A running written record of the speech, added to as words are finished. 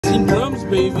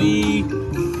baby.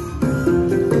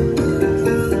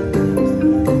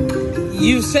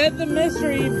 You said the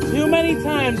mystery too many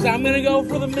times. I'm gonna go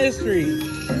for the mystery.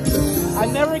 I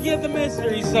never get the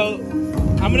mystery, so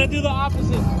I'm gonna do the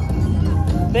opposite.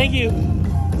 Thank you.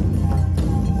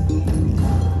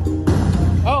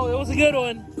 Oh, it was a good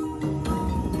one.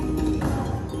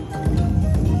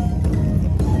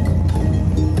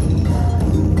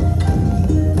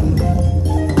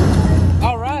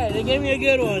 All right, it gave me a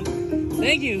good one.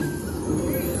 Thank you.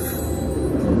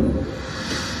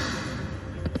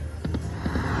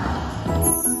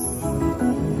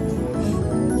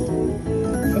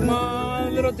 Come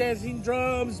on, little dancing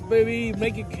drums, baby,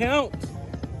 make it count.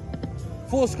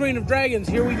 Full screen of dragons,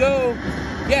 here we go.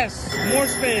 Yes, more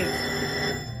spins.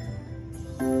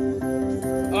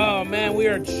 Oh man, we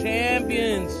are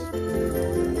champions.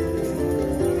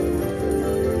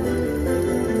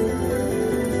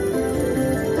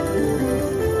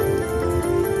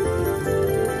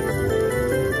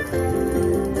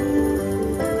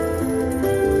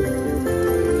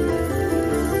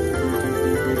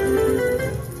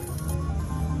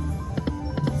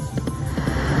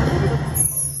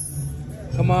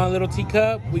 Come on, little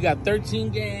teacup. We got 13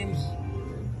 games.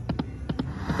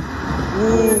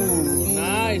 Ooh,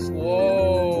 nice.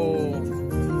 Whoa.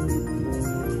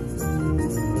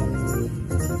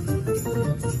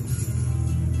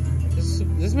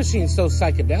 This machine's so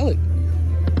psychedelic.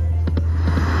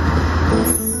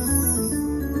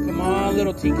 Come on,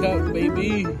 little teacup,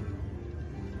 baby.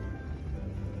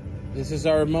 This is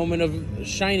our moment of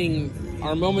shining,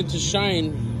 our moment to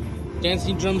shine.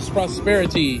 Dancing Drums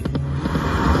Prosperity.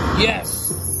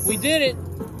 Yes, we did it.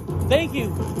 Thank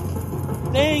you.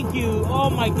 Thank you. Oh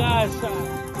my gosh.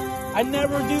 I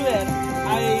never do that.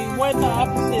 I went the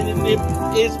opposite and it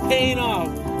is paying off.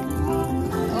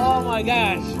 Oh my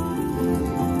gosh.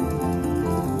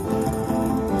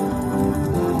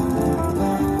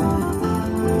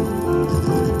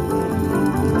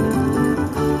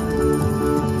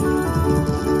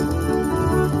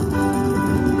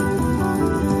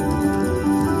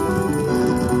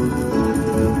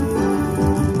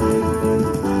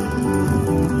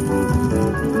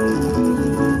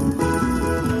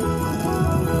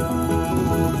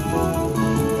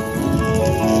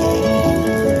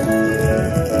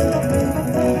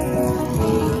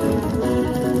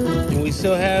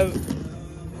 Still have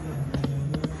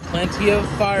plenty of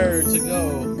fire to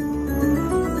go.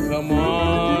 Come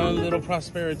on, little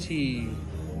prosperity.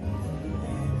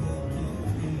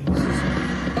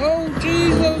 Oh,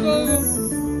 jeez.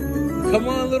 Come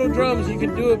on, little drums. You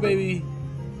can do it, baby.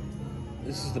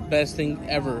 This is the best thing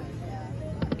ever.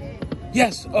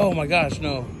 Yes. Oh, my gosh,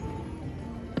 no.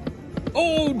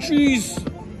 Oh, jeez.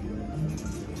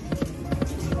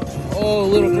 Oh,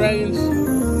 little dragons.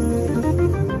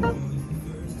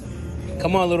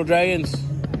 Come on, little dragons.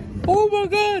 Oh my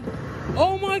God.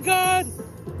 Oh my God.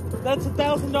 That's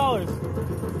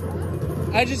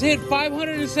 $1,000. I just hit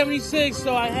 576,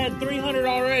 so I had 300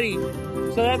 already.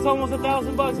 So that's almost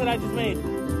 $1,000 that I just made.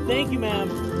 Thank you, ma'am.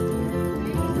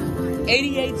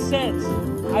 88 cents.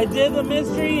 I did the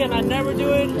mystery and I never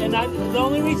do it. And the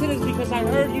only reason is because I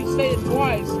heard you say it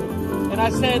twice. And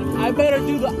I said, I better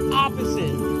do the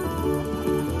opposite.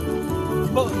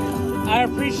 But I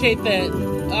appreciate that.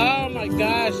 Oh my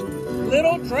gosh,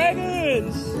 little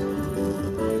dragons!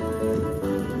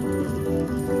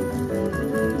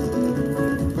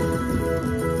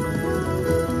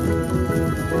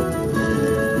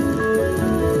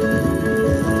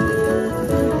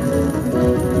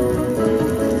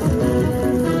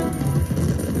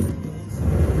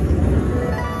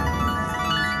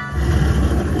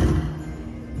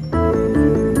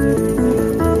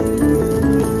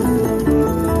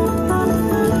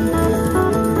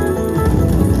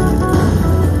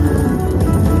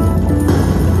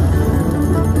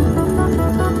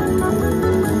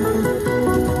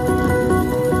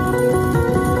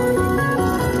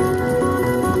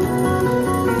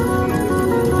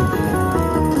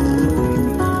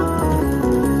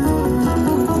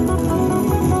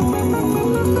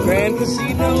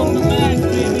 Casino on the back,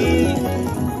 baby.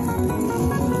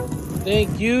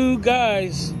 Thank you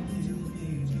guys.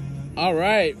 All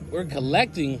right, we're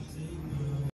collecting.